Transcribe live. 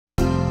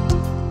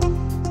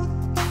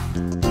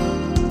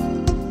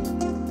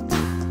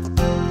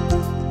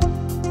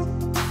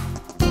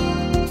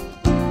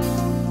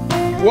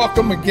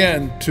welcome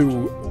again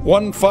to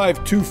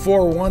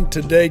 15241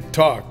 Today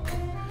Talk.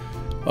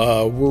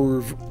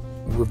 We're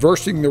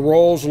reversing the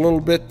roles a little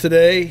bit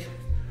today.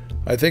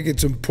 I think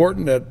it's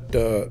important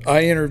that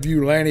I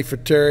interview Lanny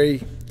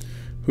Fitteri,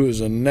 who is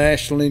a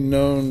nationally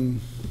known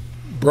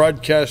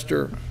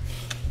broadcaster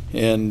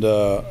and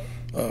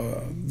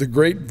the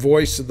great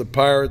voice of the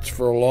Pirates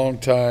for a long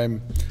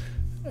time,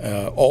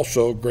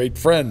 also a great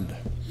friend.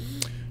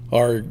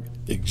 Our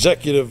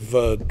executive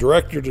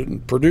director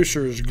and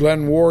producer is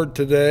Glenn Ward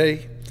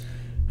today,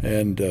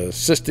 and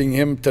assisting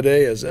him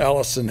today is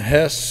Allison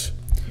Hess,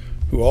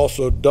 who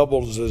also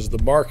doubles as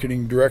the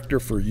marketing director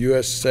for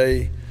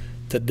USA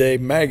Today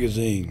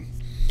magazine.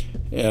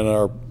 And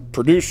our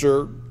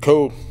producer,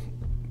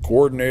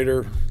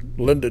 co-coordinator,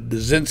 Linda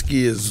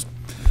Dzinski, is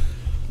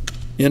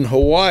in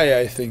Hawaii,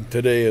 I think,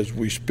 today as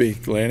we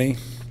speak, Lanny.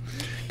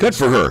 Good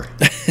for her.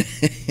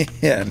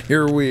 And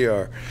here we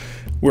are.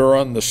 We're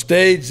on the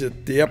stage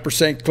at the Upper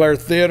St. Clair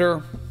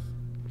Theater,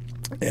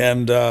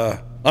 and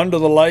under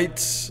the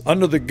lights,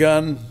 under the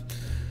gun.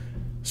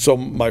 So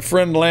my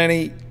friend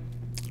Lanny,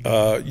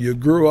 you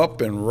grew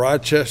up in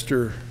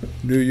Rochester,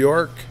 New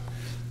York,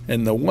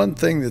 and the one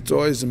thing that's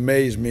always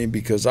amazed me,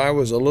 because I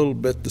was a little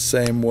bit the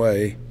same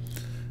way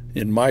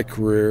in my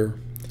career,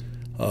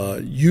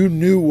 you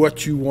knew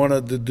what you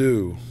wanted to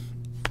do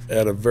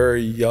at a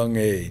very young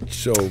age.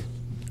 So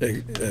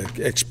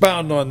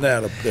expound on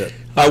that a bit.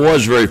 I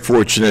was very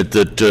fortunate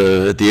that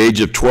at the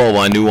age of 12,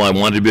 I knew I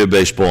wanted to be a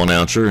baseball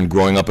announcer. And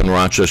growing up in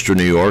Rochester,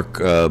 New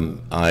York,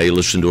 I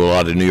listened to a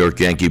lot of New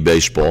York Yankee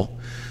baseball.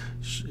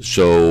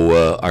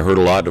 So I heard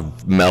a lot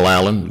of Mel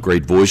Allen,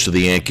 great voice of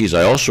the Yankees.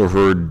 I also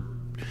heard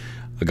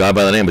a guy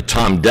by the name of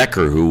Tom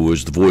Decker, who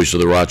was the voice of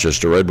the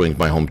Rochester Red Wings,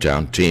 my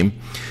hometown team.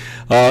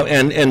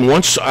 And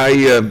once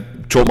I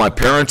told my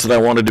parents that I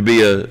wanted to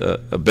be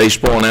a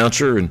baseball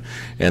announcer, and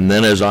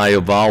then as I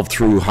evolved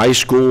through high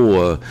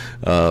school,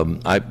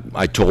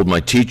 I told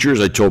my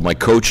teachers, I told my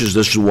coaches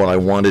this is what I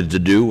wanted to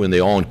do, and they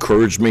all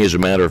encouraged me. As a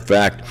matter of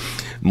fact,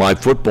 my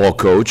football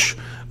coach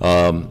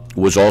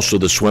was also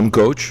the swim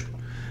coach,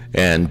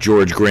 and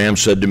George Graham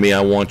said to me, I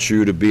want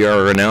you to be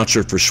our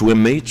announcer for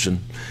swim meets,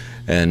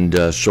 and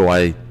so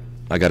I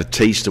got a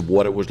taste of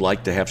what it was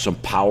like to have some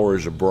power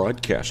as a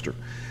broadcaster.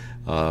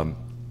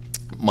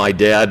 My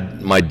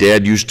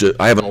dad used to,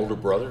 I have an older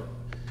brother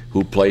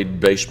who played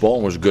baseball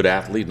and was a good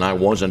athlete, and I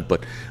wasn't,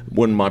 but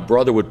when my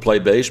brother would play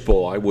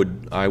baseball,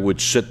 I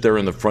would sit there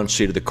in the front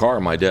seat of the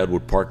car. My dad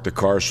would park the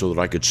car so that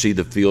I could see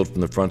the field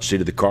from the front seat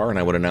of the car, and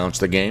I would announce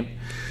the game.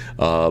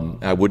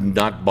 I would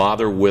not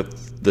bother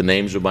with the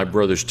names of my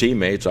brother's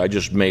teammates. I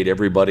just made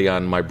everybody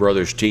on my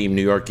brother's team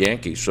New York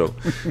Yankees. So,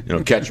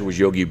 catcher was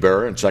Yogi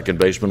Berra, and second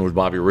baseman was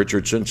Bobby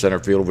Richardson, center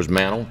fielder was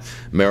Mantle,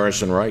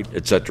 Maris and Wright,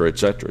 et cetera, et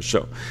cetera.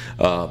 So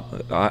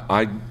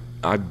I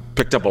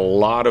picked up a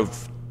lot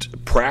of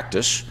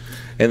practice,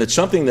 and it's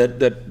something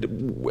that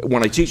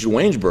when I teach at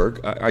Waynesburg,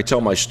 I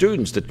tell my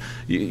students that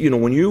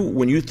when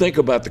you think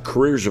about the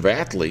careers of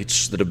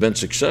athletes that have been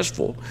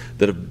successful,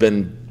 that have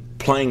been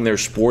playing their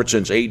sport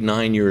since 8,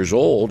 9 years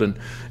old, and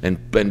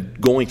been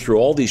going through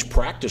all these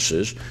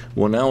practices.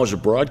 Well, now as a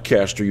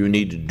broadcaster, you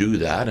need to do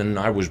that, and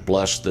I was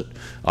blessed that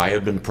I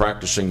have been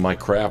practicing my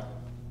craft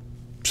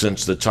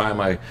since the time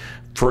I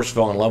first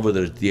fell in love with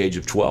it at the age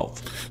of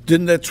 12.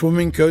 Didn't that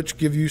swimming coach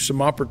give you some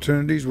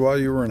opportunities while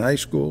you were in high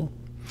school?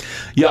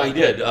 Yeah, he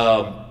did.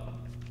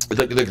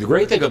 The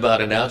great thing about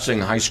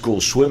announcing high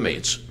school swim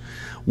meets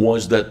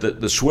was that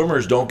the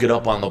swimmers don't get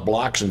up on the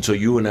blocks until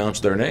you announce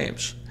their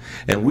names.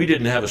 And we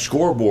didn't have a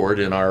scoreboard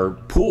in our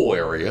pool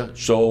area,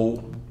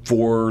 so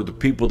for the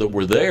people that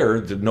were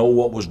there to know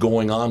what was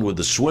going on with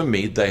the swim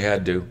meet, they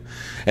had to.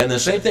 And the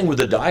same thing with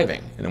the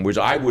diving. In other words,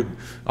 I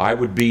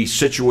would be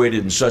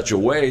situated in such a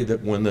way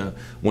that when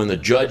the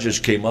judges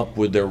came up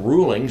with their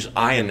rulings,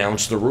 I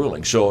announced the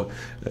ruling. So,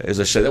 as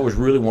I said, that was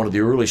really one of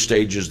the early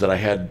stages that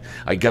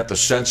I got the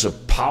sense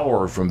of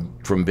power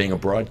from being a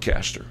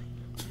broadcaster.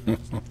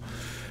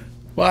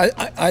 Well,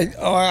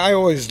 I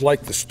always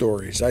like the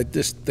stories. I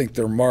just think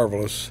they're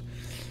marvelous.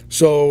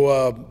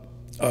 So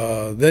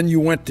then you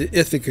went to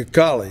Ithaca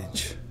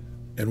College,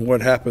 and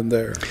what happened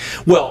there?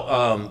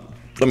 Well,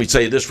 let me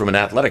tell you this from an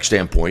athletic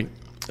standpoint.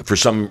 For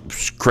some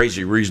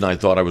crazy reason, I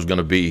thought I was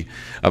going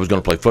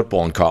to play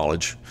football in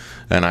college,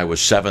 and I was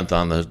 7th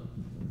on the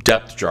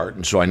depth chart,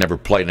 and so I never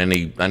played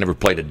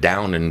a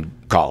down in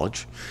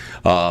college.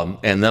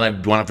 And then I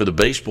went up for the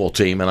baseball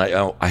team, and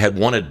I had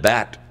one at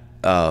bat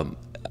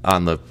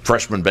on the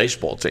freshman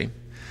baseball team.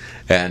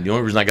 And the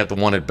only reason I got the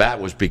one at bat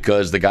was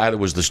because the guy that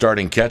was the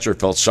starting catcher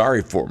felt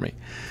sorry for me.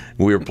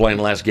 We were playing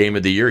the last game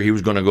of the year. He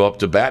was going to go up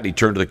to bat. He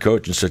turned to the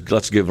coach and said,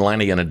 let's give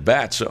Lanny an at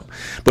bat.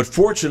 But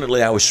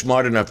fortunately, I was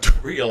smart enough to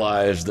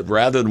realize that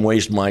rather than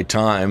waste my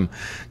time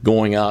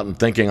going out and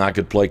thinking I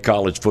could play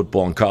college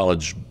football and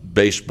college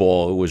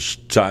baseball. It was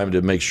time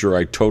to make sure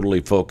I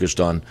totally focused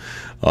on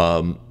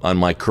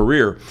my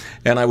career.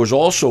 And I was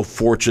also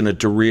fortunate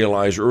to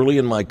realize early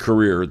in my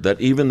career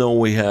that even though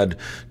we had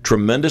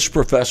tremendous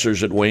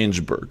professors at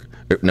Waynesburg,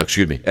 no,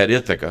 excuse me, at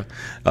Ithaca,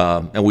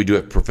 and we do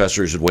have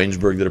professors at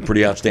Waynesburg that are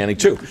pretty outstanding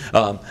too,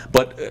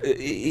 but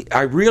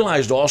I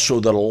realized also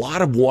that a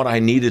lot of what I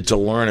needed to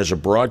learn as a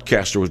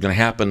broadcaster was going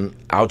to happen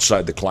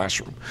outside the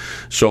classroom.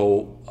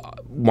 So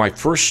when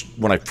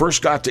I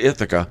first got to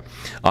Ithaca,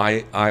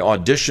 I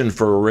auditioned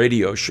for a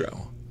radio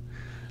show,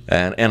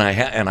 and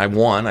I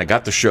won. I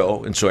got the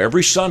show, and so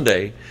every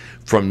Sunday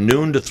from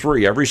noon to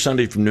 3,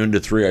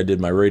 I did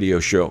my radio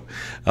show,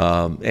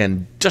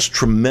 and just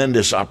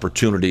tremendous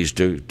opportunities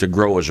to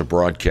grow as a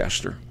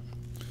broadcaster.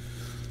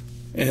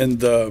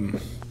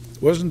 And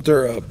wasn't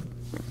there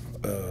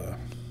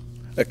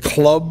a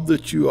club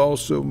that you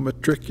also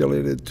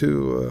matriculated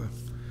to,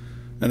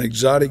 an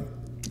exotic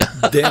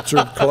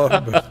dancer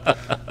club?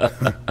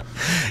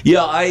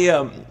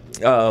 Yeah,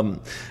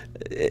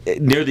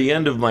 near the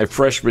end of my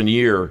freshman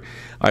year,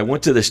 I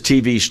went to this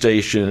TV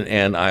station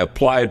and I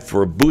applied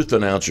for a booth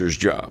announcer's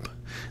job.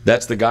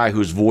 That's the guy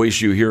whose voice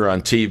you hear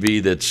on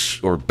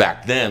TV or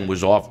back then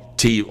was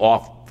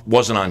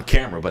wasn't on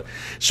camera. But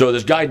so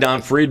this guy,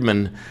 Don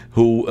Friedman,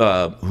 who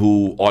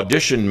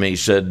auditioned me,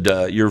 said,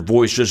 your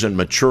voice isn't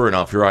mature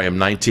enough. Here I am,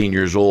 19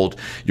 years old.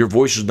 Your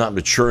voice is not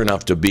mature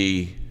enough to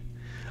be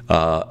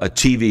a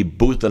TV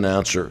booth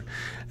announcer.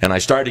 And I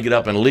started to get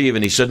up and leave,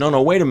 and he said,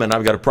 no, wait a minute,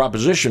 I've got a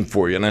proposition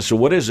for you. And I said,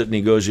 what is it? And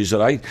he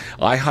said,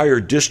 I hire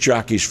disc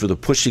jockeys for the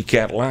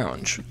Pussycat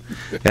Lounge.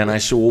 And I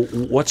said, well,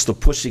 what's the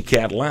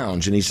Pussycat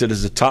Lounge? And he said,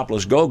 it's a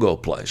topless go-go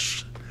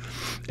place.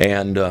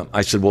 And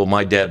I said, well,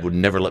 my dad would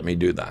never let me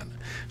do that.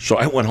 So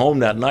I went home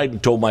that night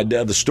and told my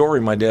dad the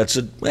story. My dad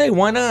said, hey,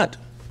 why not?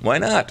 Why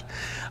not?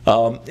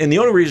 And the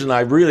only reason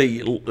I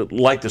really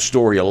like the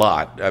story a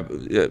lot, I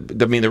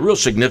mean, the real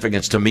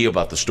significance to me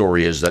about the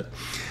story is that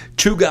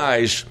two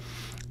guys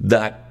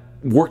that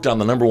worked on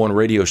the #1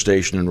 radio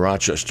station in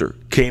Rochester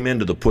came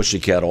into the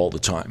Pussycat all the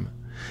time.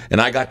 And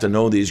I got to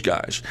know these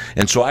guys.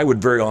 And so I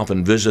would very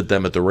often visit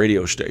them at the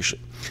radio station.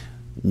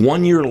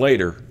 1 year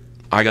later,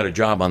 I got a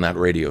job on that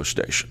radio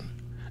station.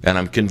 And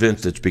I'm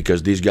convinced it's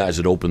because these guys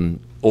had opened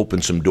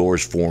some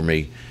doors for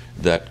me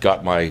that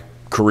got my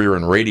career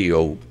in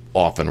radio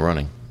off and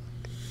running.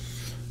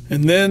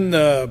 And then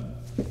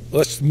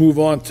let's move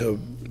on to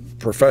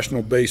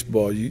professional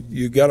baseball.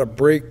 You got a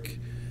break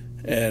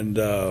and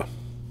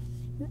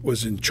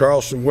was in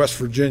Charleston, West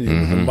Virginia,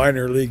 with a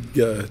minor league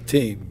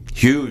team.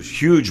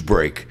 Huge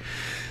break.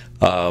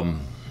 It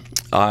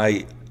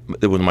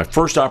was my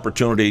first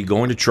opportunity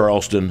going to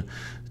Charleston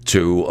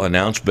to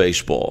announce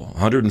baseball.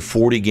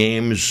 140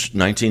 games,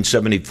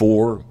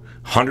 1974,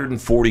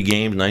 140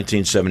 games,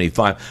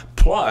 1975.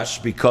 Plus,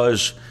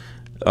 because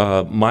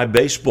my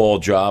baseball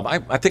job,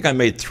 I think I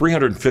made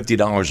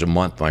 $350 a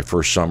month my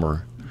first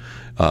summer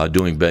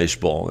doing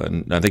baseball.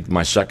 And I think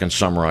my second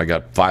summer I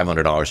got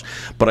 $500.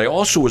 But I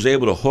also was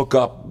able to hook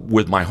up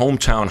with my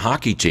hometown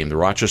hockey team, the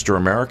Rochester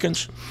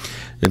Americans.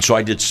 And so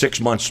I did 6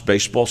 months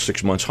baseball,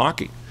 6 months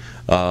hockey.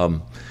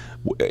 So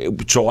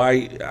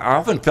I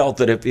often felt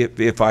that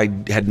if I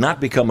had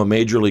not become a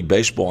Major League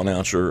Baseball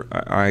announcer,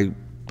 I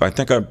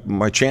think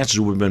my chances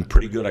would have been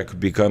pretty good. I could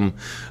become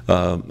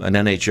an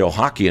NHL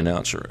hockey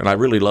announcer. And I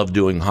really loved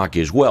doing hockey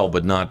as well,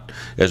 but not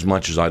as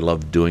much as I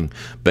loved doing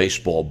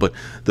baseball. But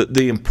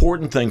the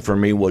important thing for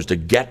me was to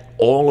get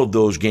all of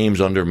those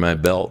games under my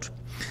belt.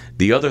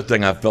 The other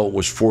thing I felt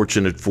was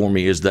fortunate for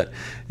me is that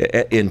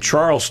in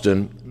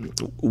Charleston,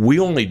 we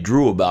only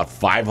drew about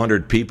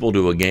 500 people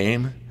to a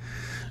game.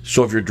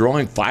 So if you're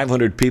drawing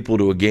 500 people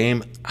to a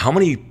game, how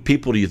many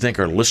people do you think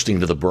are listening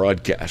to the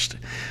broadcast?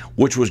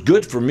 Which was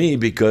good for me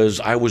because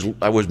I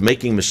was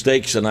making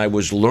mistakes and I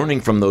was learning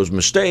from those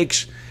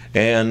mistakes,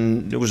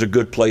 and it was a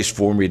good place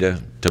for me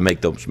to make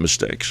those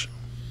mistakes.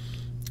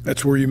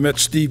 That's where you met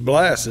Steve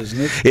Blass,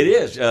 isn't it? It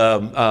is.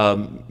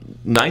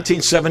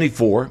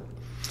 1974,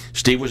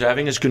 Steve was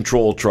having his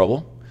control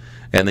trouble,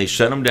 and they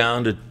sent him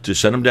down to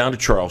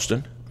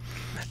Charleston.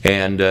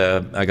 And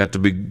I got to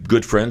be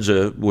good friends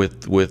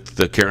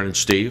with Karen and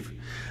Steve.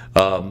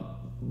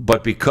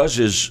 But because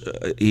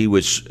he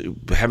was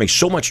having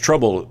so much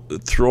trouble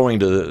throwing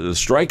to the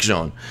strike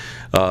zone,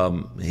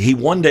 he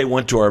one day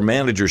went to our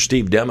manager,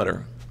 Steve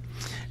Demeter,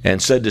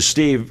 and said to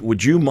Steve,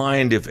 would you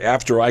mind if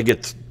after I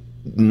get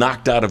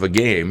knocked out of a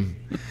game,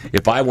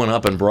 if I went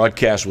up and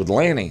broadcast with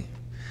Lanny?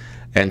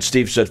 And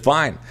Steve said,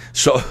 fine.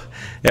 So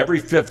every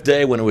fifth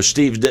day when it was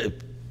Steve's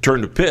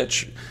turn to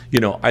pitch,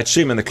 I'd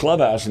see him in the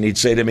clubhouse and he'd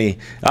say to me,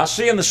 I'll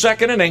see you in the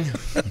second inning.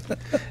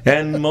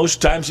 And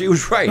most times he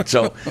was right.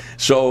 So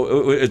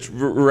it's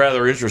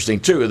rather interesting,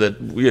 too, that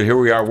here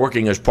we are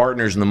working as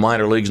partners in the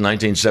minor leagues in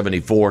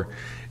 1974,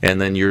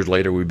 and then years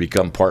later we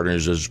become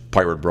partners as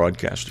Pirate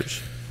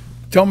broadcasters.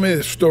 Tell me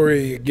the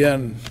story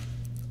again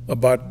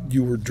about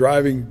you were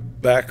driving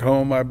back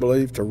home, I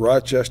believe, to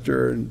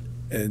Rochester,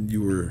 and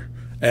you were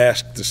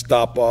asked to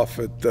stop off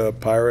at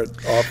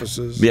Pirate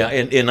offices? Yeah,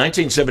 in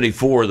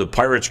 1974, the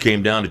Pirates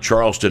came down to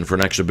Charleston for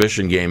an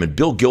exhibition game, and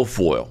Bill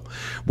Guilfoyle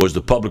was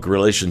the public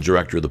relations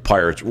director of the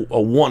Pirates.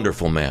 A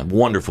wonderful man,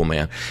 wonderful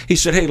man. He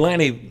said, "Hey,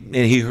 Lanny," and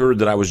he heard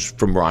that I was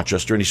from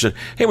Rochester, and he said,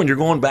 "Hey, when you're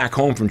going back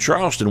home from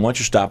Charleston, why don't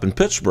you stop in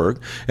Pittsburgh,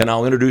 and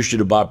I'll introduce you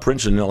to Bob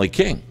Prince and Nellie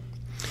King."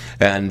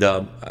 And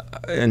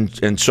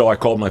so I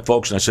called my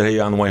folks, and I said, "Hey,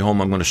 on the way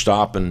home, I'm going to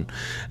stop." And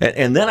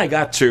then I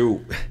got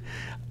to...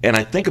 And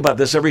I think about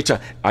this every time.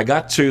 I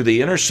got to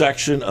the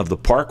intersection of the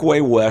Parkway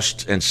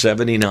West and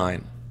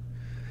 79,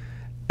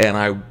 and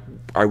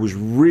I was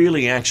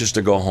really anxious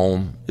to go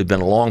home. It'd been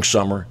a long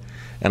summer,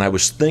 and I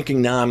was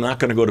thinking, now I'm not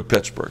going to go to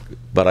Pittsburgh.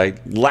 But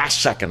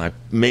last second, I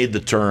made the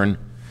turn,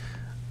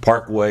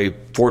 Parkway,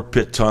 Fort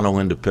Pitt Tunnel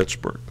into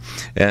Pittsburgh.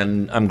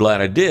 And I'm glad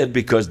I did,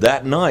 because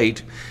that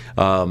night,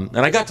 and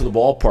I got to the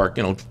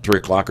ballpark, 3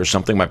 o'clock or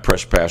something. My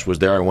press pass was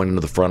there. I went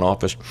into the front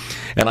office,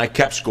 and I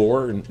kept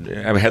score, and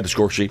I had the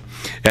score sheet.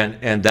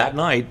 And that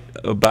night,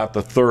 about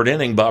the 3rd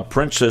inning, Bob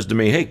Prince says to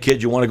me, "Hey,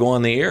 kid, you want to go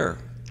on the air?"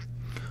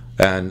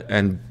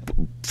 And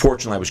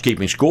fortunately, I was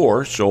keeping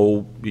score.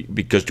 So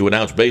because to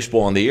announce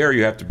baseball on the air,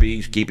 you have to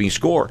be keeping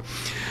score.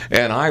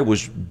 And I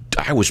was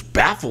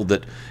baffled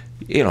that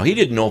he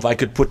didn't know if I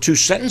could put 2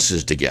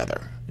 sentences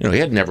together. He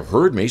had never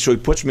heard me, so he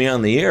puts me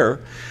on the air.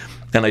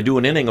 And I do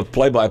an inning of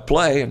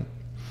play-by-play,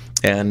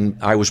 and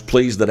I was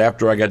pleased that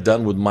after I got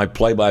done with my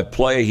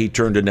play-by-play, he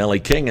turned to Nellie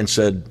King and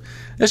said,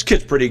 "This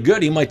kid's pretty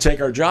good. He might take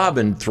our job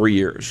in 3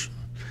 years."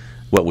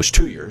 Well, it was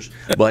 2 years,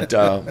 but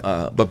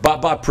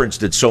Bob Prince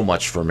did so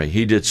much for me.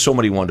 He did so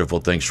many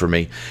wonderful things for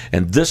me,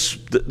 and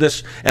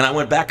and I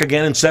went back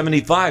again in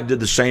 '75,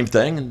 did the same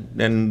thing,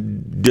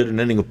 and did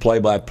an inning of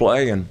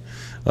play-by-play, and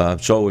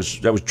so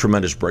that was a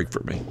tremendous break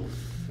for me.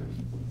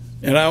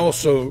 And I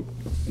also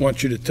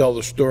want you to tell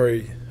the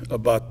story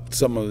about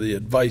some of the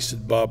advice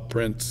that Bob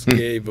Prince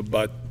gave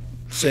about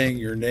saying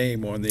your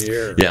name on the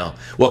air. Yeah.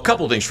 Well, a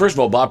couple of things. First of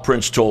all, Bob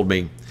Prince told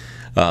me,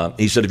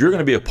 he said, if you're going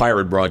to be a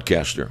Pirate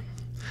broadcaster,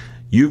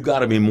 you've got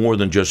to be more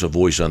than just a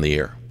voice on the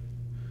air.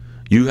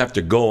 You have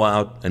to go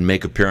out and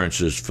make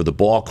appearances for the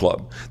ball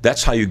club.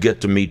 That's how you get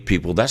to meet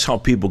people. That's how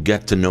people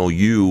get to know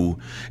you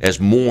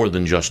as more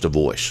than just a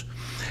voice.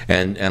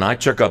 And I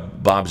took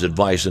up Bob's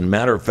advice. And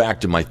matter of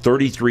fact, in my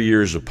 33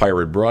 years of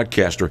Pirate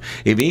broadcaster,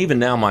 even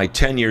now my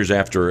 10 years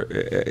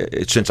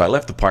since I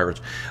left the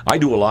Pirates, I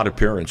do a lot of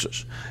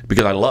appearances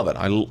because I love it.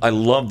 I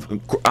love,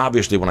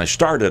 obviously when I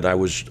started, I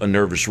was a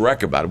nervous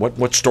wreck about it.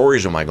 What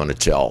stories am I going to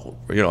tell?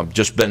 I've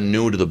just been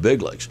new to the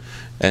big leagues.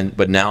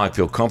 But now I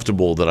feel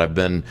comfortable that I've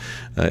been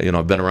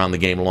around the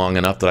game long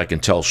enough that I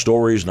can tell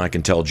stories and I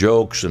can tell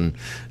jokes, and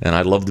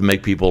I love to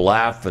make people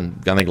laugh,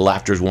 and I think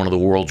laughter is one of the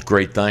world's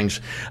great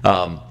things.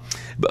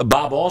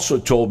 Bob also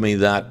told me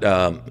that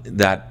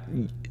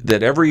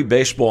every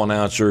baseball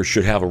announcer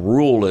should have a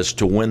rule as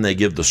to when they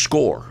give the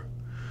score,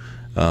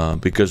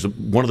 because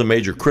one of the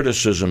major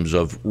criticisms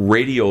of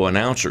radio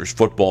announcers,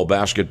 football,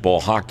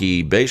 basketball,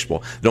 hockey, baseball,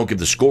 they don't give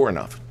the score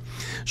enough.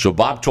 So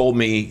Bob told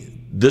me,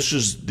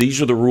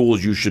 these are the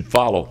rules you should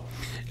follow.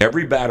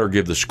 Every batter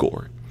give the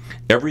score.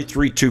 Every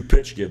 3-2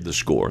 pitch, give the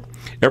score.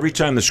 Every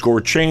time the score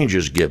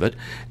changes, give it.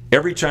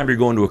 Every time you're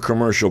going to a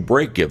commercial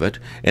break, give it.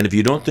 And if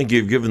you don't think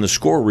you've given the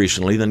score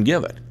recently, then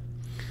give it.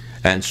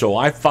 And so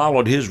I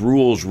followed his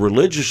rules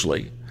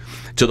religiously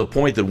to the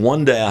point that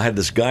one day I had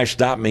this guy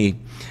stop me,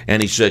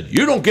 and he said,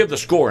 "You don't give the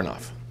score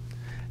enough."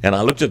 And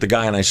I looked at the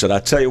guy and I said,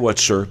 "I'll tell you what,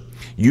 sir.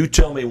 You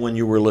tell me when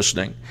you were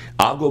listening.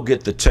 I'll go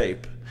get the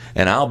tape.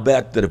 And I'll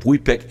bet that if we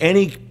pick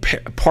any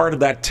part of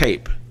that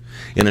tape,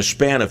 in a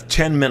span of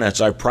 10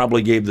 minutes, I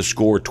probably gave the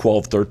score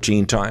 12,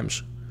 13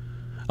 times.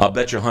 I'll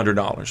bet you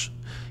 $100.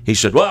 He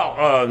said,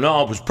 "Well,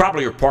 no, it was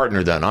probably your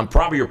partner then. I'm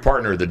probably your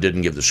partner that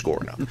didn't give the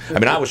score enough." I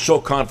mean, I was so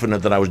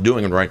confident that I was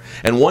doing it right.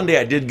 And one day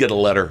I did get a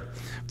letter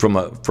from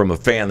a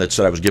fan that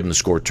said I was giving the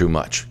score too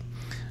much,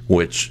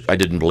 which I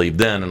didn't believe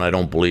then and I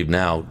don't believe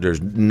now.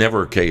 There's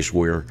never a case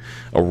where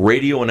a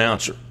radio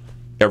announcer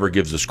ever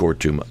gives the score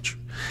too much.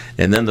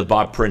 And then the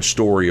Bob Prince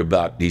story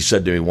he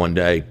said to me one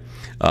day,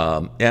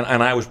 and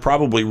I was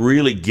probably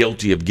really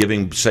guilty of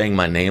saying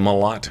my name a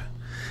lot.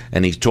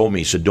 And he told me,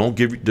 he said, don't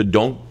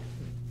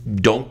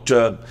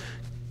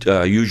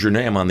use your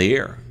name on the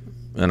air.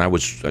 And I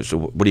said,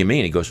 "What do you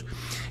mean?"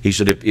 He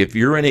said, if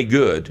you're any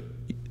good,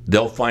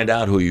 they'll find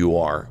out who you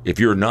are. If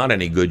you're not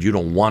any good, you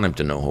don't want them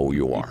to know who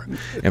you are.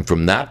 And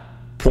from that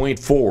point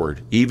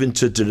forward, even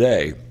to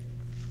today,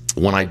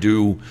 when I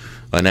do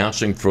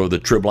announcing for the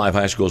Trib Live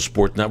High School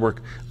Sports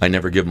Network, I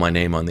never give my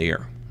name on the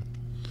air.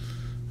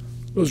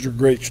 Those are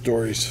great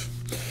stories.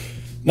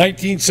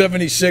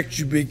 1976,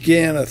 you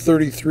began a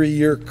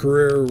 33-year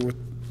career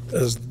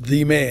as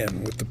the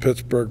man with the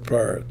Pittsburgh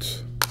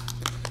Pirates.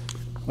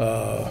 You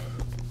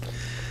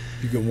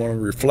gonna want to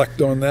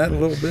reflect on that a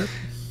little bit?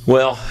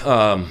 Well,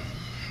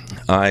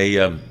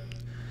 I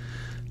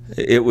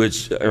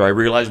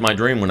realized my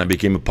dream when I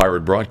became a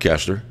Pirate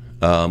broadcaster.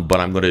 But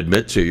I'm going to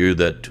admit to you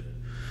that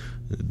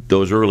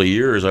those early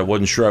years, I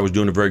wasn't sure I was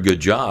doing a very good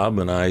job,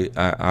 and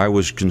I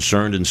was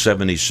concerned in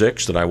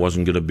 '76 that I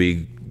wasn't going to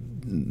be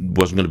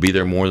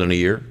there more than a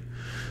year.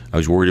 I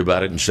was worried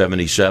about it in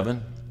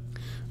 '77,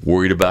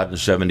 worried about it in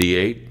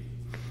 '78,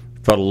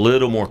 felt a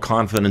little more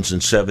confidence in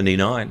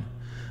 '79.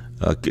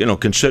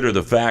 Consider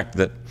the fact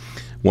that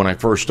when I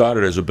first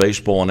started as a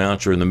baseball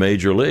announcer in the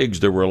major leagues,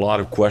 there were a lot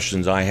of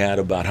questions I had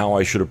about how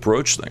I should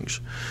approach things.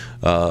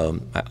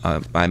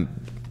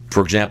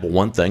 For example,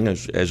 one thing,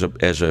 as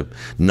a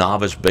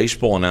novice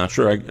baseball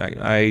announcer,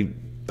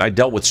 I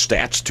dealt with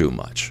stats too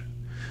much.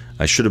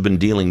 I should have been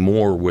dealing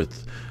more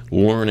with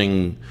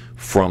learning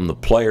from the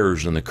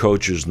players and the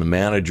coaches and the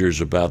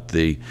managers about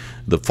the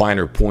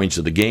finer points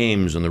of the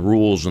games and the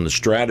rules and the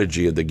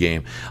strategy of the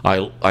game.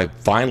 I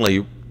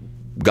finally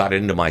got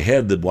into my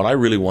head that what I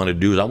really wanted to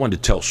do is I wanted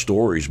to tell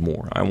stories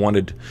more. I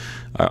wanted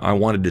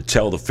to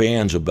tell the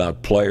fans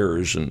about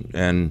players,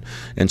 and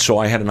so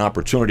I had an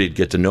opportunity to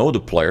get to know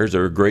the players. They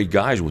were great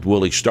guys with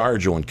Willie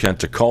Stargell and Kent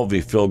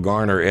Tekulve, Phil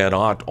Garner, Ed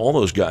Ott, all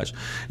those guys,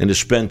 and to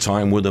spend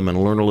time with them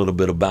and learn a little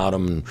bit about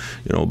them,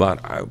 and about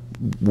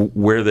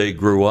where they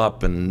grew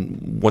up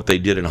and what they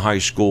did in high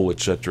school, et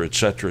cetera, et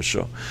cetera.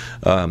 So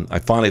I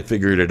finally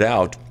figured it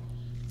out.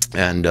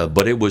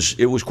 But it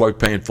was quite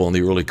painful in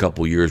the early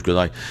couple of years,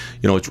 because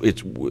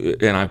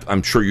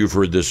I'm sure you've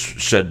heard this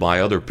said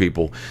by other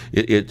people.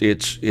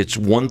 It's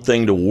one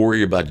thing to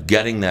worry about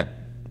getting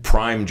that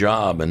prime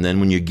job, and then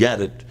when you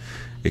get it,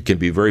 it can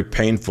be very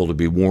painful to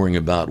be worrying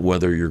about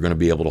whether you're going to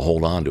be able to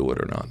hold on to it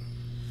or not.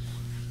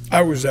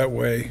 I was that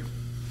way.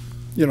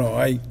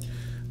 I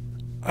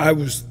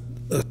was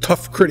a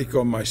tough critic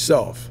on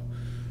myself,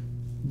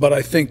 but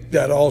I think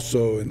that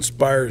also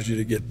inspires you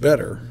to get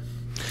better.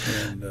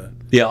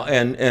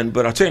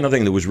 But I'll tell you another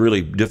thing that was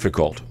really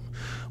difficult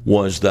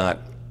was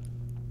that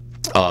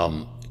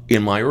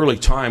in my early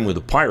time with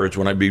the Pirates,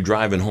 when I'd be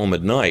driving home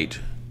at night,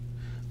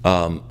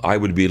 I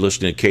would be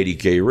listening to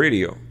KDK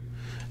radio.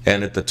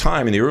 And at the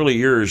time, in the early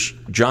years,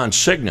 John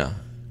Cigna,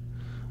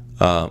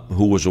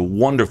 who was a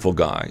wonderful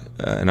guy,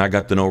 and I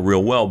got to know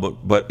real well,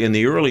 but in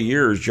the early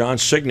years, John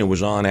Cigna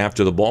was on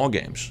after the ball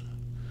games.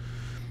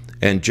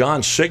 And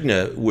John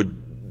Cigna would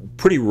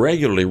pretty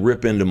regularly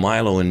rip into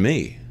Milo and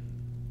me.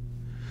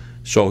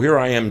 So here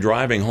I am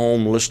driving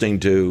home listening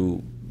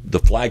to the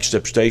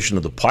flagship station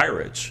of the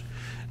Pirates,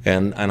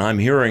 and I'm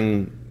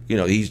hearing,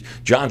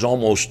 John's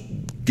almost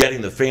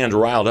getting the fans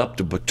riled up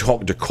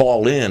to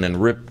call in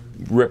and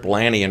rip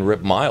Lanny and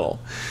rip Milo.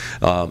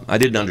 I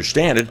didn't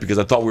understand it because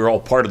I thought we were all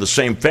part of the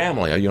same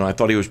family. I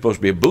thought he was supposed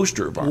to be a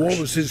booster of ours. What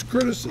was his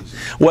criticism?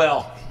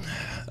 Well,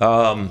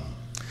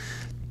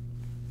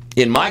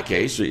 in my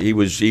case, he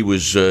was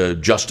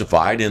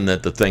justified in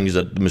that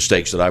the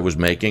mistakes that I was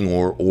making,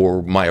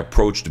 or my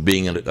approach to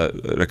being an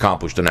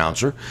accomplished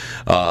announcer,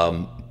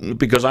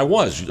 because I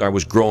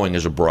was growing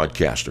as a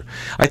broadcaster.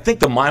 I think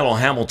the Milo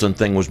Hamilton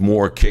thing was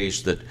more a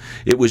case that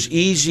it was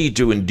easy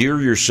to endear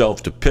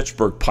yourself to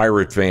Pittsburgh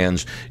Pirate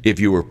fans if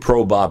you were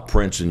pro Bob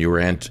Prince and you were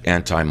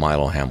anti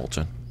Milo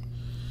Hamilton.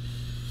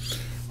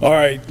 All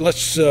right,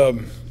 let's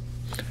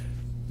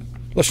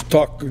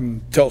talk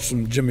and tell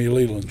some Jimmy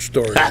Leland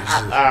stories.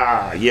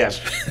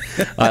 Yes,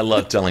 I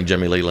love telling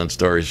Jimmy Leland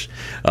stories,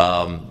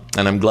 and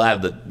I'm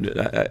glad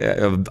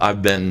that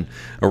I've been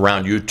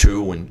around you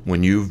too.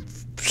 When you've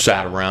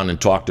sat around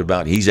and talked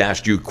about, he's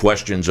asked you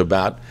questions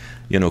about,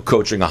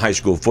 coaching a high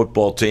school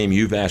football team.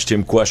 You've asked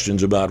him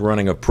questions about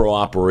running a pro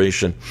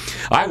operation.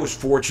 I was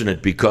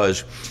fortunate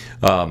because,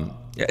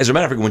 as a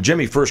matter of fact, when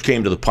Jimmy first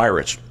came to the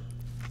Pirates,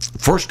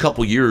 first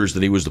couple years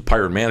that he was the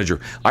Pirate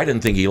manager, I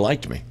didn't think he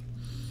liked me.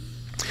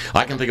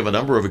 I can think of a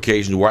number of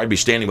occasions where I'd be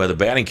standing by the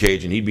batting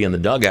cage and he'd be in the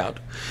dugout,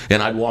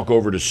 and I'd walk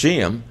over to see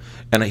him,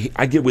 and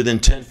I'd get within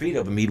 10 feet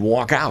of him. He'd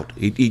walk out.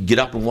 He'd get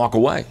up and walk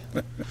away.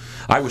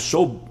 I was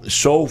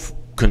so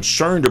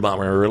concerned about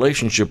my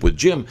relationship with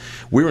Jim.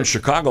 We were in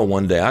Chicago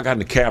one day. I got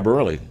in a cab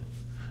early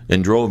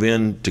and drove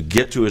in to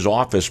get to his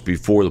office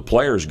before the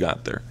players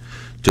got there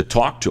to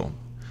talk to him.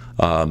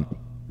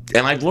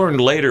 And I've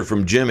learned later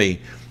from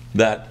Jimmy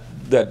that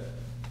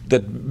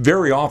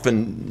very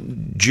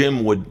often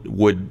Jim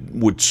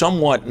would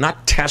somewhat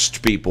not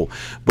test people,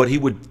 but he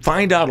would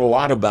find out a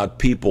lot about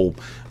people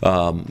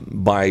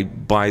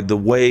by the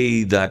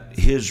way that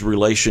his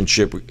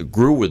relationship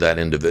grew with that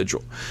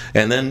individual.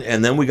 And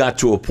then we got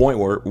to a point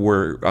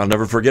where I'll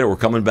never forget it. We're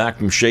coming back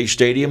from Shea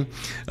Stadium,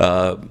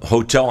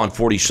 hotel on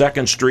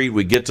 42nd Street.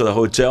 We get to the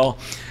hotel,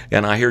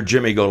 and I hear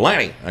Jimmy go,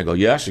 "Lanny." I go,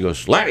 "Yes." He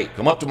goes, "Lanny,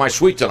 come up to my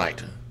suite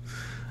tonight."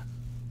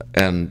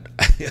 And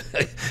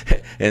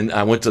and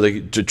I went to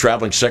the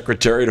traveling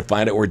secretary to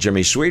find out where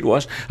Jimmy's suite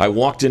was. I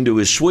walked into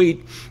his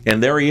suite,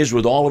 and there he is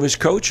with all of his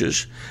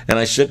coaches. And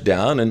I sit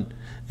down,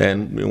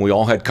 and we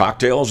all had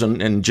cocktails,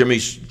 and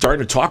Jimmy's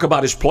starting to talk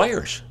about his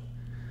players.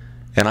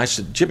 And I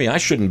said, "Jimmy, I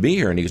shouldn't be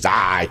here." And he goes,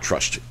 "I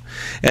trust you."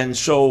 And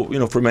so,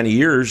 for many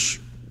years,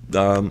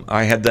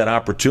 I had that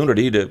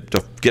opportunity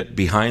to get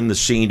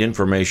behind-the-scene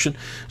information.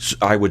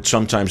 I would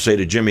sometimes say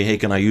to Jimmy, hey,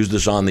 can I use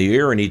this on the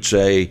air? And he'd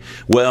say,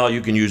 well,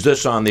 you can use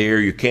this on the air,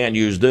 you can't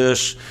use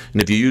this,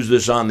 and if you use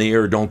this on the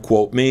air, don't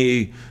quote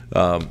me.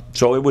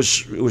 So it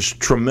was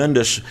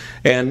tremendous,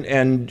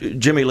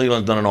 and Jimmy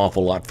Leland's done an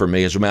awful lot for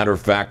me. As a matter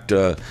of fact,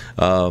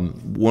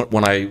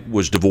 when I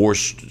was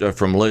divorced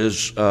from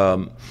Liz,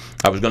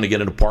 I was going to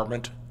get an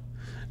apartment.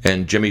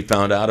 And Jimmy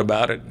found out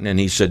about it, and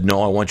he said,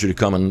 no, I want you to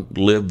come and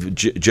live.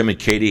 Jim and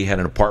Katie had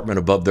an apartment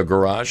above their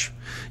garage.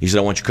 He said,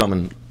 I want you to come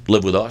and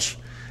live with us.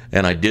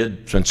 And I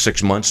did, spent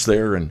 6 months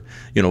there, and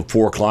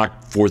 4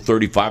 o'clock,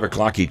 4:30, 5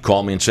 o'clock, he'd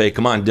call me and say,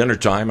 come on, dinner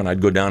time, and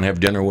I'd go down and have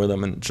dinner with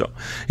him. And so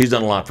he's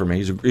done a lot for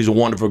me. He's a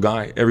wonderful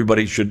guy.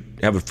 Everybody should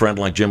have a friend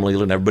like Jim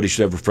Leland. Everybody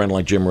should have a friend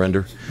like Jim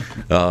Render.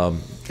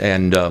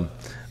 And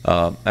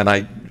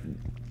I,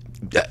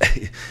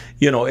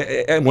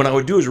 and when I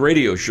would do his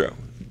radio show,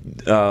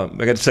 I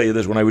got to tell you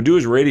this, when I would do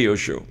his radio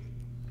show,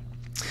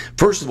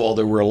 first of all,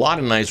 there were a lot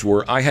of nights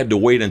where I had to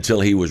wait until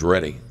he was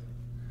ready,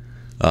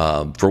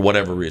 for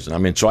whatever reason. I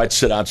mean, so I'd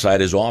sit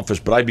outside his office,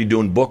 but I'd be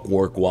doing book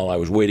work while I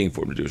was waiting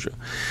for him to do so.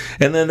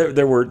 And then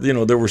there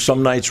were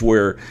some nights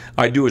where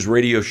I'd do his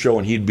radio show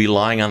and he'd be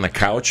lying on the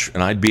couch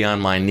and I'd be on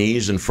my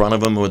knees in front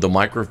of him with a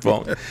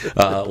microphone.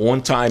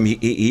 One time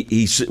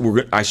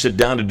I sit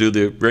down to do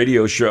the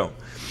radio show.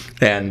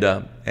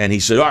 And he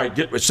said, all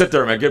right, sit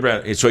there, man, get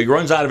ready. So he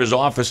runs out of his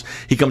office.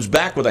 He comes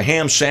back with a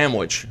ham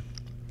sandwich,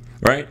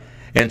 right?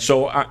 And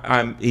so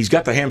he's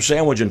got the ham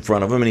sandwich in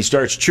front of him, and he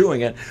starts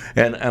chewing it.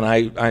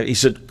 And he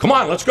said, come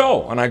on, let's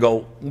go. And I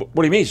go, what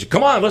do you mean? He said,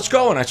 come on, let's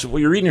go. And I said,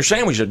 well, you're eating your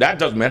sandwich. He said, that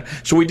doesn't matter.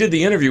 So we did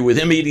the interview with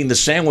him eating the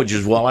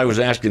sandwiches while I was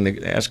asking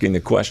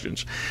the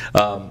questions.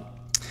 I'll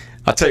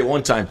tell you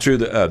one time, too,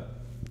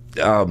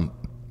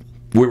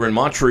 we were in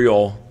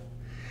Montreal,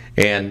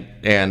 and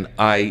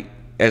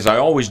as I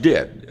always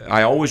did,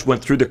 I always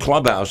went through the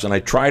clubhouse and I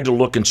tried to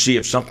look and see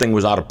if something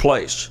was out of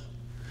place.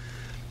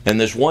 And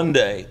this one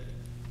day,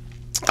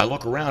 I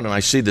look around and I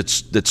see that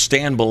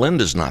Stan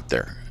Belinda's not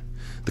there,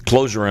 the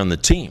closer on the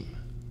team.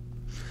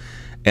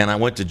 And I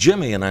went to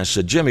Jimmy and I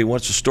said, Jimmy,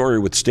 what's the story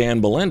with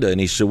Stan Belinda? And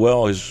he said,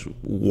 well, his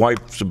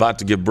wife's about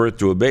to give birth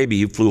to a baby.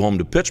 He flew home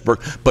to Pittsburgh,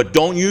 but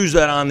don't use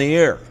that on the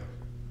air.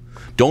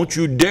 Don't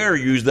you dare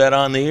use that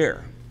on the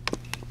air.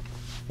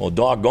 Well,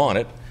 doggone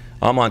it.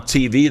 I'm on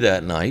TV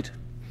that night.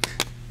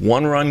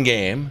 One-run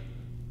game,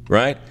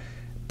 right?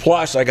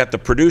 Plus, I got the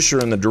producer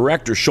and the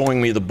director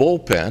showing me the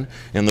bullpen,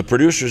 and the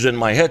producer's in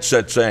my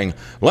headset saying,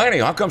 Lanny,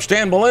 how come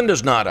Stan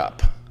Belinda's not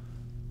up?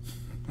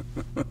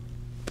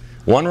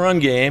 One-run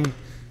game,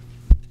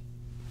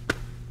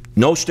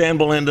 no Stan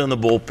Belinda in the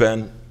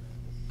bullpen,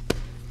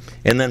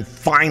 and then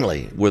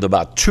finally, with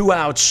about 2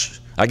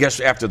 outs, I guess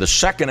after the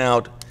second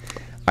out,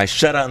 I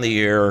said on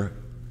the air,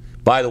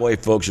 by the way,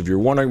 folks, if you're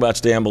wondering about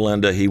Stan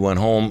Belinda, he went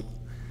home.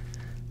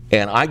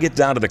 And I get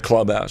down to the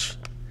clubhouse,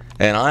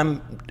 and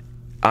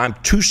I'm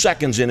 2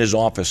 seconds in his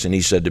office, and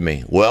he said to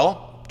me,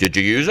 well, did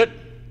you use it?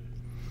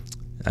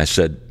 I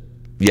said,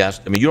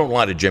 yes. I mean, you don't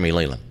lie to Jimmy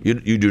Leland.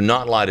 You do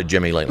not lie to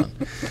Jimmy Leland.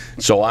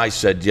 So I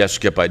said, yes,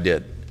 Skip, I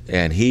did.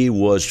 And he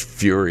was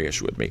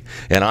furious with me.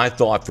 And I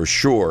thought for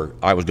sure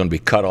I was going to be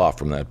cut off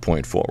from that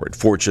point forward.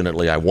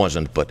 Fortunately, I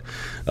wasn't, but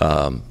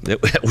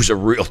it was a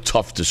real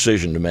tough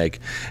decision to make.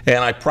 And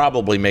I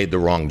probably made the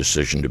wrong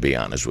decision, to be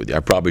honest with you. I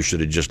probably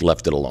should have just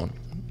left it alone.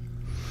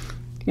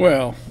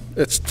 Well,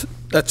 that's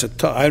a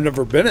tough. I've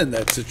never been in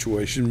that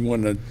situation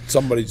when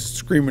somebody's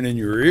screaming in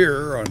your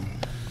ear,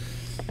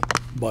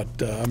 but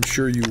I'm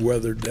sure you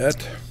weathered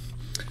that.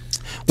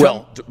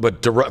 Well,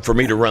 but for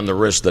me to run the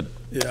risk that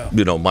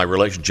my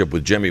relationship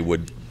with Jimmy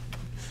would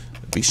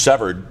be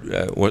severed,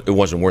 it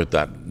wasn't worth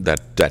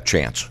that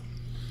chance.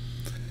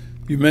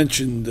 You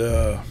mentioned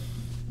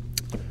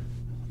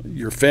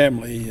your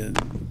family,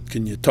 and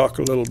can you talk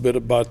a little bit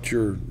about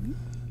your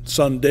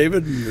son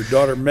David and your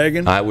daughter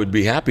Megan? I would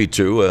be happy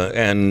to.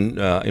 I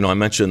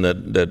mentioned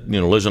that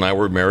Liz and I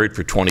were married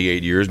for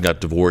 28 years,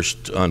 got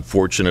divorced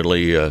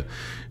unfortunately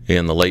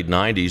in the late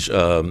 90s.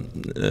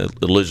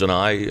 Liz and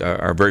I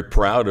are very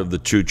proud of the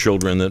 2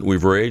 children that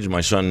we've raised.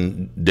 My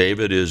son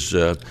David is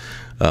the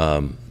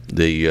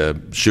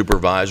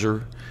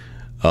supervisor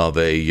of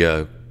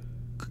a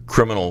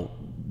criminal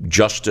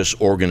justice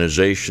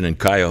organization in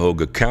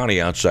Cuyahoga County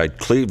outside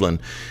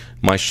Cleveland.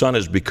 My son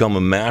has become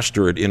a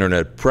master at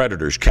internet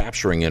predators,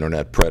 capturing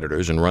internet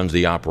predators, and runs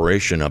the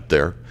operation up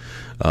there.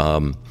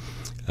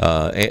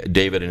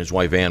 David and his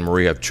wife Anne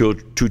Marie have 2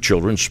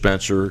 children.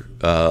 Spencer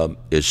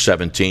is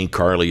 17,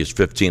 Carly is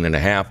 15 and a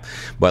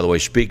half. By the way,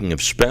 speaking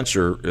of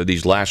Spencer,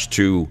 these last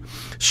 2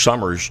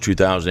 summers,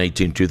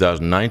 2018,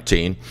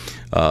 2019,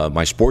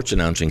 my sports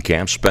announcing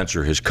camp,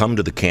 Spencer has come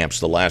to the camps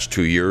the last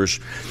 2 years,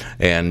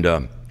 and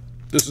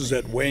this is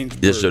at Waynesburg.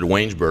 This is at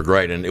Waynesburg,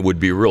 right? And it would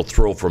be a real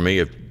thrill for me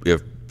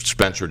if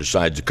Spencer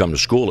decides to come to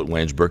school at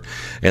Waynesburg.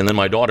 And then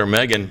my daughter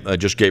Megan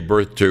just gave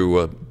birth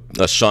to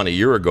a son a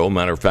year ago.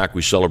 Matter of fact,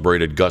 we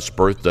celebrated Gus'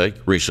 birthday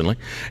recently.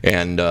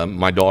 And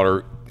my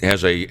daughter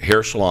has a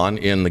hair salon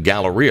in the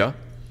Galleria.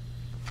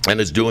 and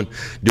is doing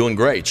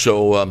great.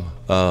 So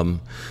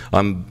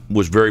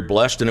was very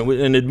blessed, and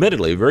and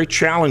admittedly very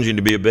challenging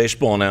to be a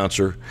baseball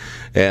announcer,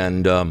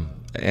 and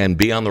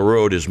be on the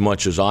road as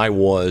much as I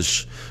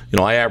was. You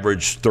know, I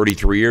averaged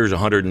 33 years,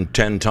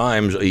 110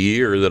 times a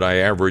year that I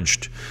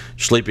averaged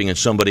sleeping in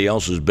somebody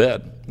else's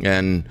bed,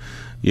 and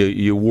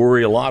you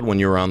worry a lot when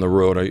you're on the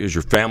road. Is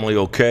your family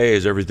okay?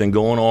 Is everything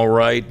going all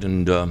right?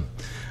 And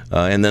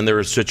then there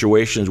are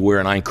situations where,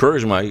 and I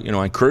encourage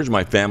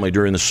my family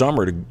during the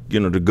summer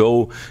to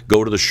go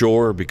to the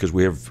shore, because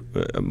we have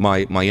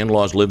my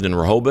in-laws lived in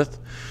Rehoboth.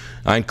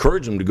 I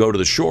encourage them to go to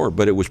the shore,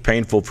 but it was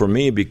painful for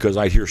me because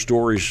I hear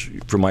stories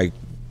from my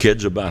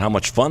kids about how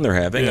much fun they're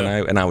having,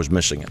 yeah. and I was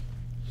missing it.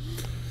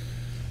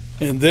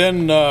 And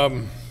then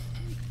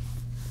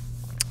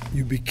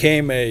you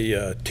became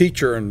a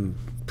teacher and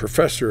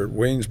professor at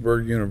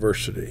Waynesburg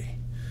University.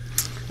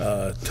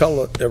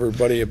 Tell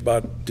everybody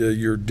about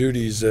your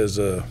duties as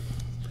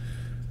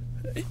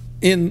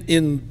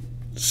in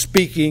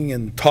speaking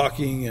and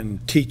talking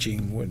and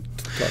teaching.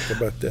 Talk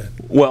about that.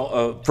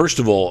 Well, first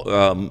of all,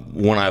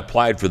 when I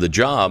applied for the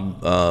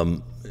job,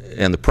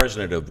 and the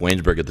president of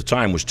Waynesburg at the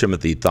time was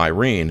Timothy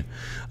Thyrene,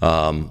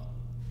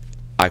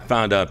 I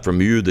found out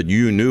from you that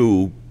you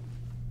knew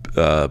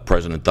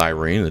President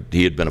Thyrene, that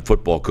he had been a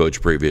football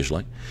coach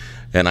previously.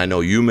 And I know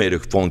you made a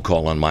phone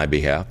call on my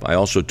behalf. I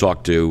also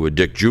talked to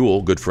Dick Jewell,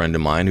 a good friend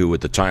of mine, who at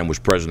the time was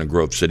president of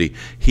Grove City.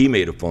 He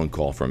made a phone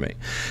call for me.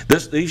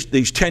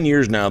 These 10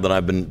 years now that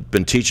I've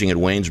been teaching at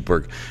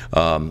Waynesburg,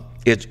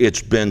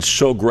 it's been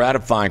so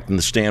gratifying from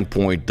the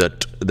standpoint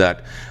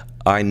that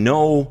I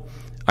know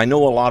a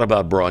lot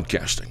about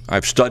broadcasting.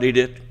 I've studied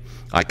it.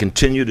 I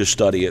continue to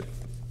study it.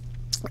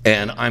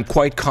 And I'm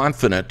quite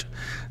confident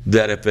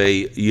that if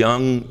a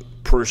young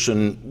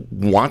person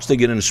wants to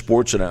get into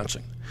sports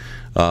announcing,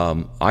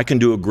 I can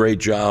do a great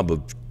job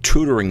of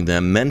tutoring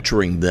them,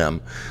 mentoring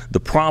them. The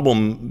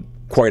problem,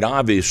 quite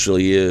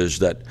obviously, is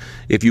that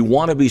if you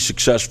want to be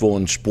successful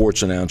in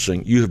sports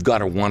announcing, you have got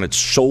to want it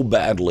so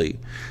badly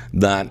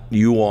that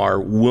you are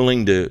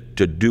willing to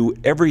do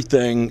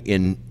everything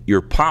in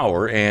your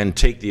power and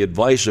take the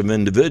advice of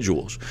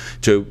individuals,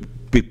 to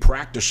be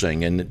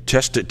practicing and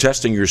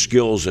testing your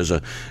skills as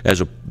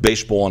a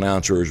baseball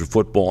announcer, as a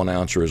football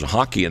announcer, as a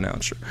hockey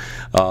announcer.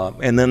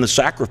 And then the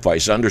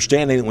sacrifice,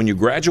 understanding that when you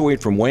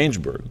graduate from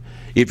Waynesburg,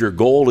 if your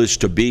goal is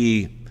to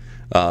be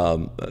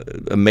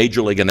a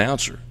major league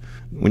announcer,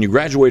 when you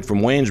graduate from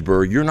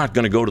Waynesburg, you're not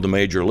going to go to the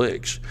major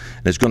leagues.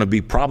 And it's going to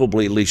be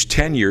probably at least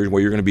 10 years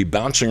where you're going to be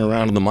bouncing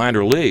around in the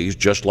minor leagues,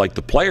 just like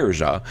the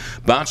players are,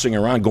 bouncing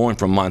around, going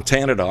from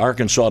Montana to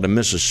Arkansas to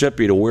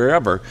Mississippi to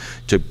wherever,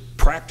 to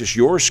practice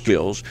your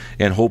skills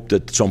and hope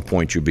that at some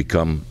point you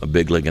become a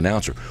big league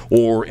announcer.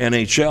 Or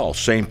NHL,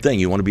 same thing.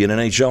 You want to be an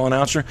NHL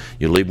announcer,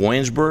 you leave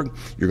Waynesburg,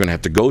 you're going to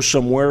have to go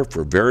somewhere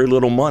for very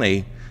little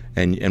money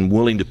and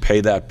willing to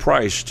pay that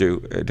price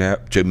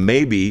to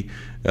maybe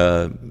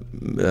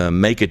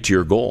make it to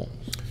your goal.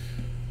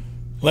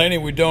 Lanny,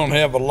 we don't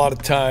have a lot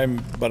of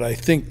time, but I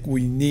think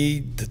we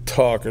need to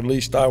talk, at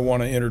least I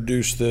want to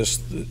introduce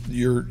this,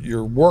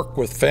 your work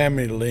with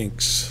Family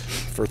Links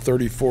for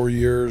 34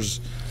 years,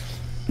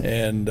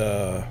 and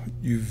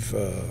you've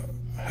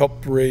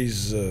helped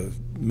raise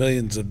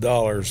millions of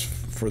dollars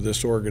for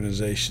this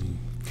organization.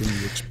 Can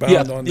you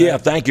expound on that? Yeah,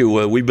 thank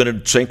you. We've been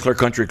at St. Clair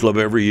Country Club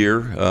every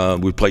year.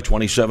 We play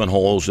 27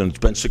 holes, and it's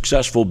been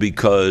successful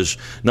because,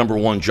 number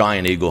one,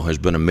 Giant Eagle has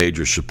been a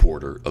major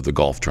supporter of the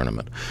golf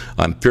tournament.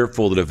 I'm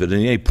fearful that if at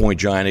any point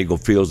Giant Eagle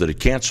feels that it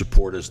can't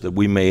support us, that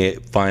we may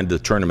find the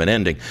tournament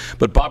ending.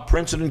 But Bob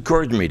Prince had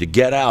encouraged me to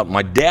get out.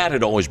 My dad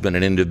had always been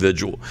an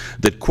individual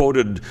that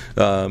quoted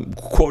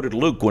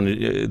Luke when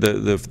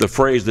the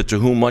phrase that to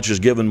whom much is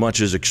given, much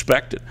is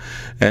expected.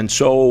 And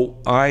so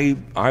I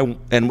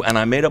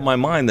made up my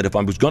mind that if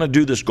I was going to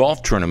do this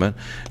golf tournament,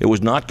 it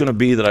was not going to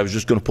be that I was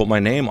just going to put my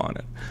name on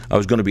it. I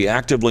was going to be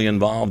actively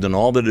involved in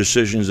all the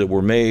decisions that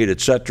were made,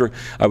 etc.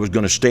 I was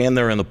going to stand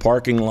there in the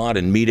parking lot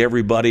and meet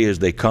everybody as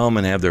they come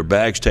and have their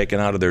bags taken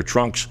out of their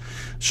trunks.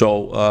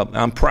 So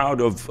I'm proud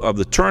of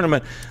the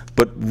tournament,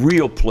 but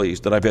real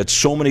pleased that I've had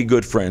so many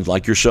good friends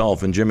like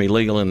yourself and Jimmy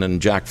Leland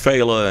and Jack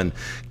Fela and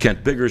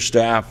Kent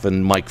Biggerstaff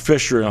and Mike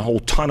Fisher and a whole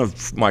ton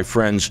of my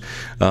friends,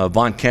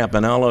 Von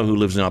Campanella, who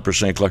lives in Upper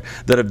St. Clair,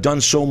 that have done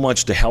so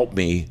much to help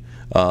me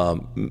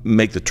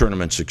make the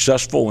tournament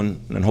successful,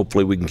 and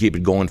hopefully we can keep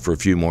it going for a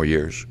few more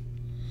years.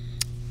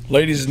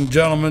 Ladies and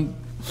gentlemen,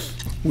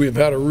 we have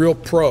had a real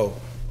pro,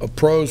 a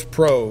pro's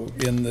pro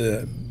in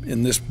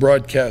this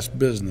broadcast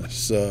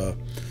business.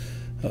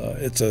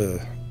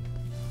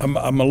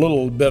 I'm a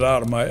little bit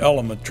out of my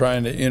element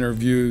trying to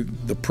interview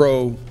the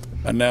pro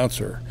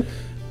announcer,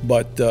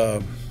 but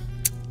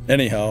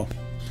anyhow.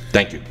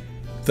 Thank you.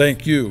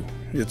 Thank you.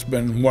 It's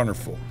been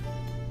wonderful.